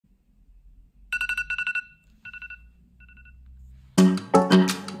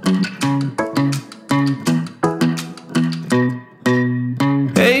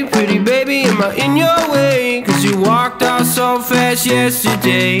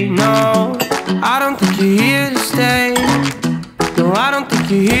yesterday. No, I don't think you're here to stay. No, I don't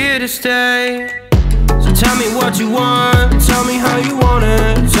think you're here to stay. So tell me what you want, tell me how you want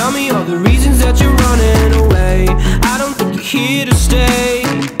it. Tell me all the reasons that you're running away. I don't think you're here to stay.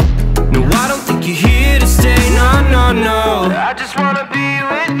 No, I don't think you're here to stay. No, no, no. I just wanna be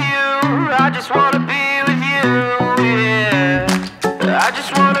with you. I just wanna be with you, yeah. I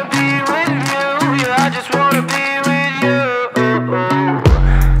just wanna be with you, yeah. I just wanna be with you.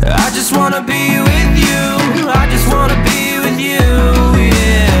 I just wanna be with you. I just wanna be with you,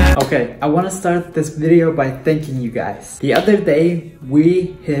 yeah. Okay, I want to start this video by thanking you guys. The other day,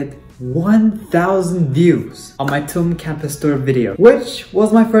 we hit 1,000 views on my TUM campus tour video, which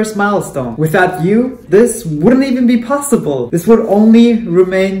was my first milestone. Without you, this wouldn't even be possible. This would only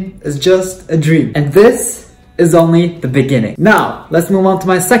remain as just a dream. And this is only the beginning. Now, let's move on to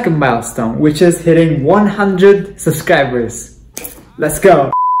my second milestone, which is hitting 100 subscribers. Let's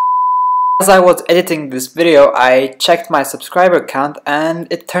go. As I was editing this video, I checked my subscriber count and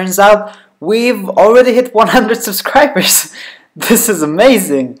it turns out we've already hit 100 subscribers. This is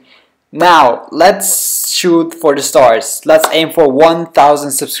amazing. Now, let's shoot for the stars. Let's aim for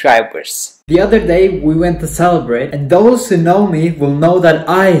 1,000 subscribers. The other day we went to celebrate, and those who know me will know that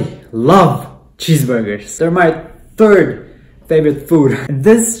I love cheeseburgers. They're my third favorite food. And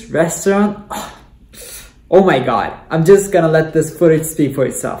this restaurant, oh my god. I'm just gonna let this footage speak for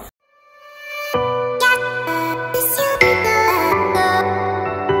itself.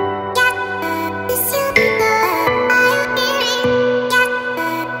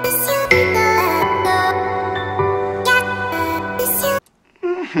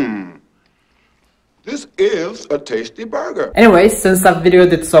 This is a tasty burger. Anyway, since that video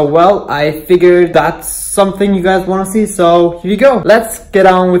did so well, I figured that's something you guys want to see, so here you go. Let's get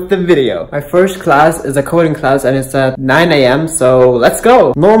on with the video. My first class is a coding class and it's at 9 AM, so let's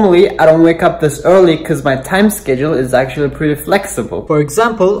go. Normally, I don't wake up this early because my time schedule is actually pretty flexible. For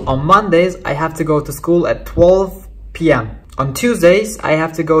example, on Mondays, I have to go to school at 12 PM. On Tuesdays, I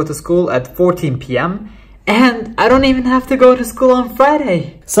have to go to school at 14 PM. And I don't even have to go to school on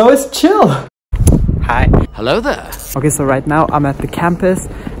Friday. So it's chill. Hi. Hello there. Okay, so right now I'm at the campus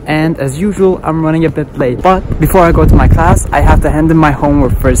and as usual I'm running a bit late. But before I go to my class, I have to hand in my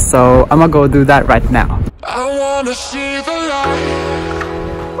homework first, so I'm gonna go do that right now. I wanna see the light.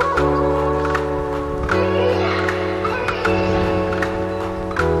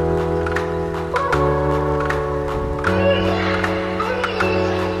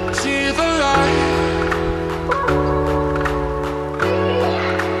 See the light.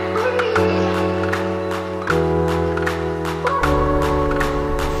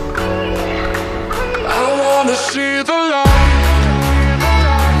 I wanna see the light.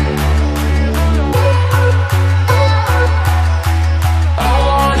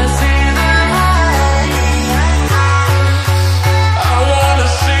 I wanna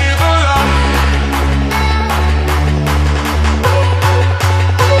see the light.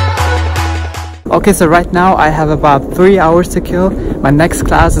 Okay, so right now I have about 3 hours to kill. My next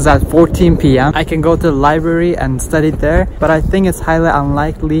class is at 14 PM. I can go to the library and study there, but I think it's highly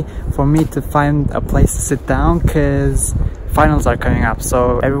unlikely for me to find a place to sit down because finals are coming up,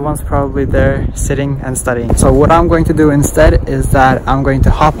 so everyone's probably there sitting and studying. So what I'm going to do instead is that I'm going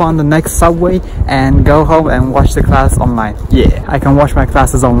to hop on the next subway and go home and watch the class online. Yeah, I can watch my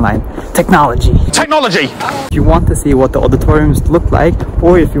classes online. Technology! Technology! If you want to see what the auditoriums look like,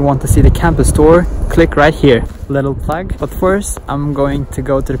 or if you want to see the campus tour, click right here. Little plug. But first, I'm going to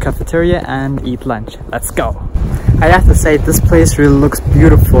go to the cafeteria and eat lunch. Let's go! I have to say, this place really looks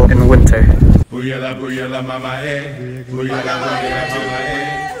beautiful in winter.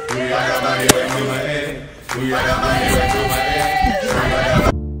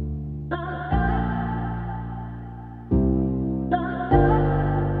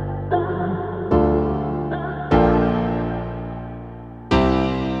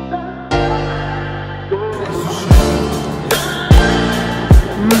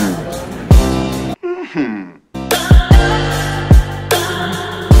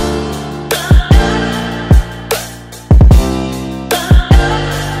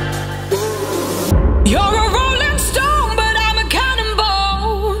 You're a rolling stone, but I'm a kind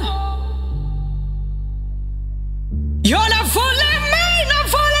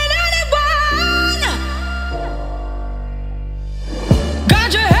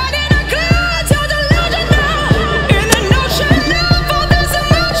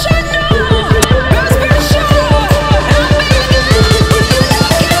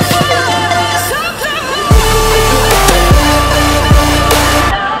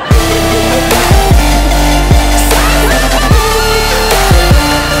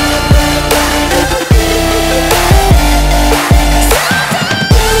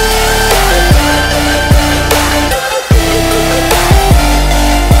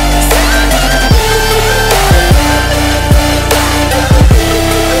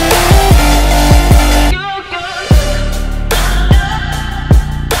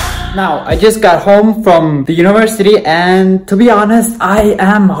Now, I just got home from the university and to be honest, I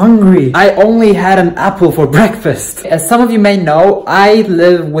am hungry. I only had an apple for breakfast. As some of you may know, I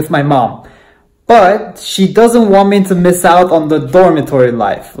live with my mom. But she doesn't want me to miss out on the dormitory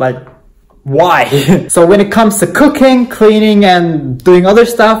life. Like, why? So when it comes to cooking, cleaning, and doing other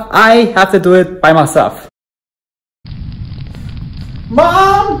stuff, I have to do it by myself.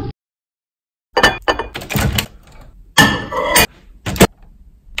 Mom!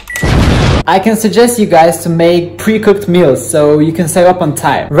 I can suggest you guys to make pre-cooked meals so you can save up on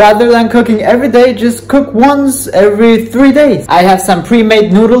time. Rather than cooking every day, just cook once every 3 days. I have some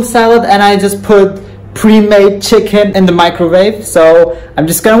pre-made noodle salad and I just put pre-made chicken in the microwave, so I'm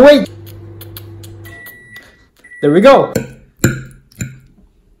just gonna wait. There we go.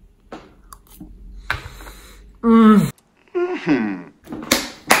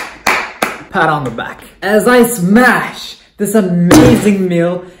 Pat on the back. As I smash this amazing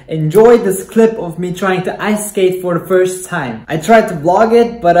meal, enjoy this clip of me trying to ice skate for the first time. I tried to vlog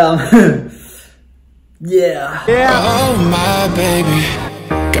it, but yeah. Oh my baby,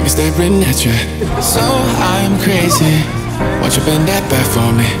 got me staring at you. So I'm crazy. Won't you bend that back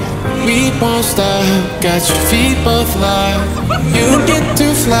for me? We won't stop, got your feet both locked. You get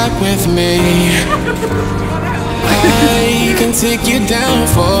to fly with me. I can take you down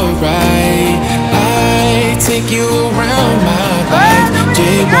for a ride. I take you around my life.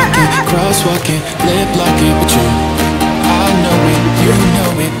 Jaywalking, crosswalking, lip locking with you. I know it, you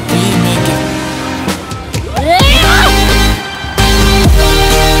know it, we make it.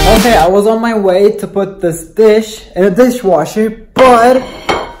 Okay, I was on my way to put this dish in a dishwasher, but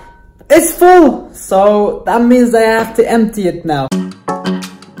it's full, so that means I have to empty it now.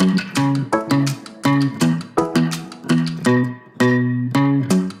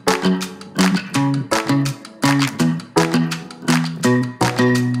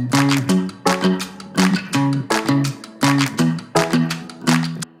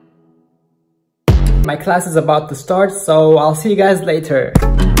 My class is about to start, so I'll see you guys later.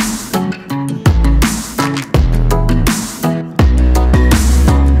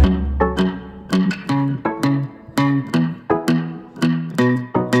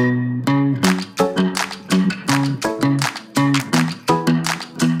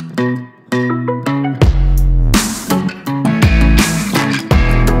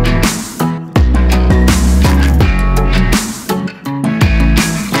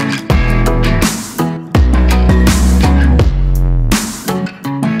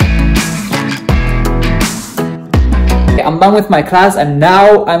 I'm done with my class and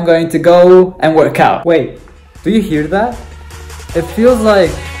now I'm going to go and work out. Wait, do you hear that? It feels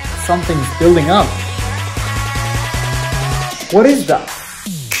like something's building up. What is that?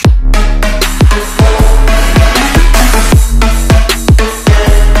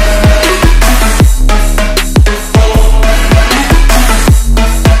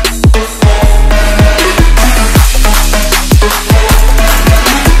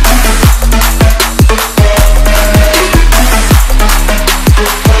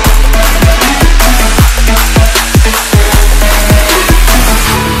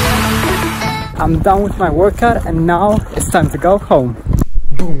 I'm done with my workout and now it's time to go home.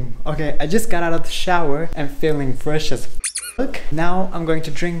 Boom. Okay, I just got out of the shower and feeling fresh as fuck. Now I'm going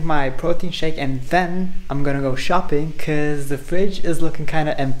to drink my protein shake and then I'm gonna go shopping cause the fridge is looking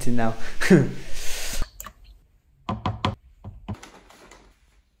kinda empty now.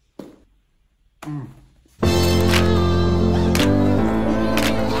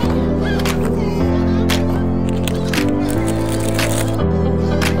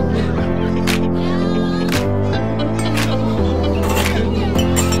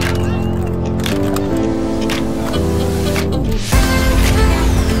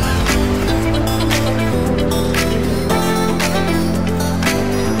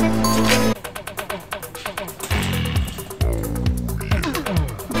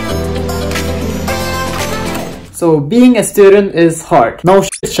 So being a student is hard. No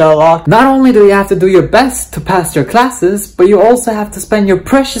shit, Sherlock. Not only do you have to do your best to pass your classes, but you also have to spend your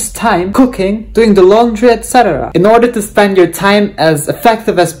precious time cooking, doing the laundry, etc. In order to spend your time as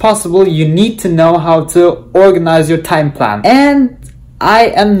effective as possible, you need to know how to organize your time plan. And I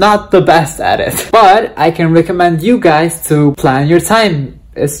am not the best at it. But I can recommend you guys to plan your time.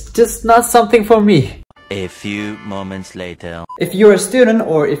 It's just not something for me. A few moments later. If you're a student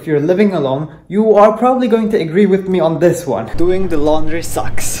or if you're living alone, you are probably going to agree with me on this one. Doing the laundry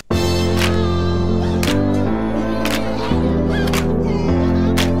sucks.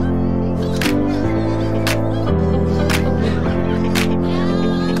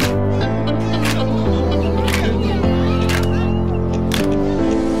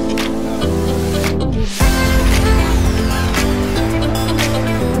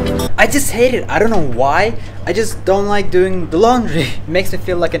 just hate it. I don't know why. I just don't like doing the laundry. It makes me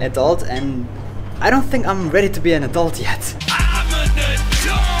feel like an adult, and I don't think I'm ready to be an adult yet. I'm an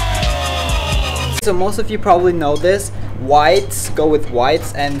adult! So most of you probably know this. Whites go with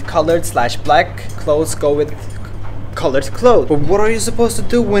whites and colored/black clothes go with colored clothes. But what are you supposed to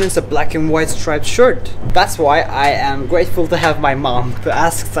do when it's a black and white striped shirt? That's why I am grateful to have my mom to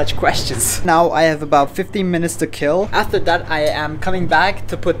ask such questions. Now I have about 15 minutes to kill. After that I am coming back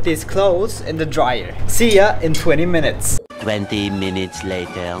to put these clothes in the dryer. See ya in 20 minutes. 20 minutes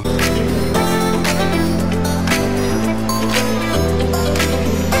later.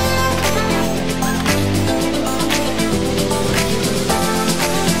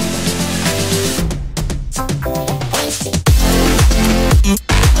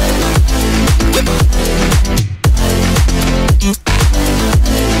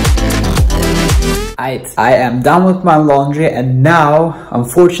 I am done with my laundry, and now,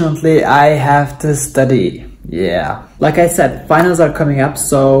 unfortunately, I have to study. Yeah. Like I said, finals are coming up,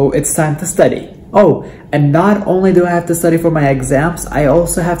 so it's time to study. Oh, and not only do I have to study for my exams, I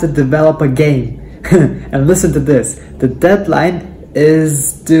also have to develop a game. And listen to this. The deadline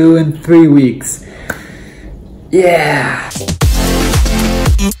is due in 3 weeks. Yeah.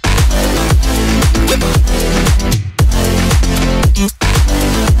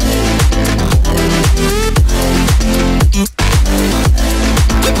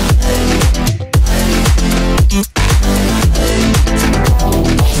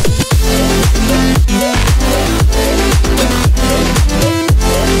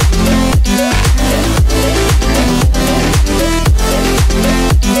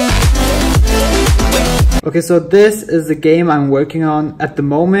 Okay, so this is the game I'm working on at the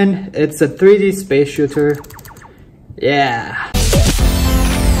moment. It's a 3D space shooter. Yeah.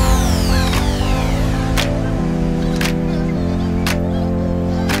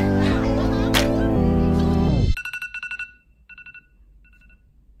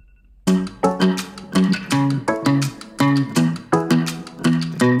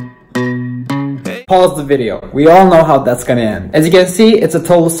 Pause the video. We all know how that's gonna end. As you can see, it's a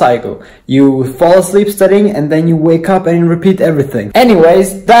total cycle. You fall asleep studying and then you wake up and repeat everything.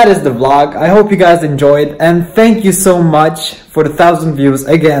 Anyways, that is the vlog. I hope you guys enjoyed, and thank you so much for the 1,000 views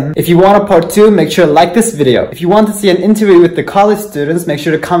again. If you want a part 2, make sure to like this video. If you want to see an interview with the college students, make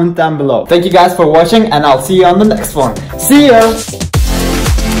sure to comment down below. Thank you guys for watching, and I'll see you on the next one. See ya!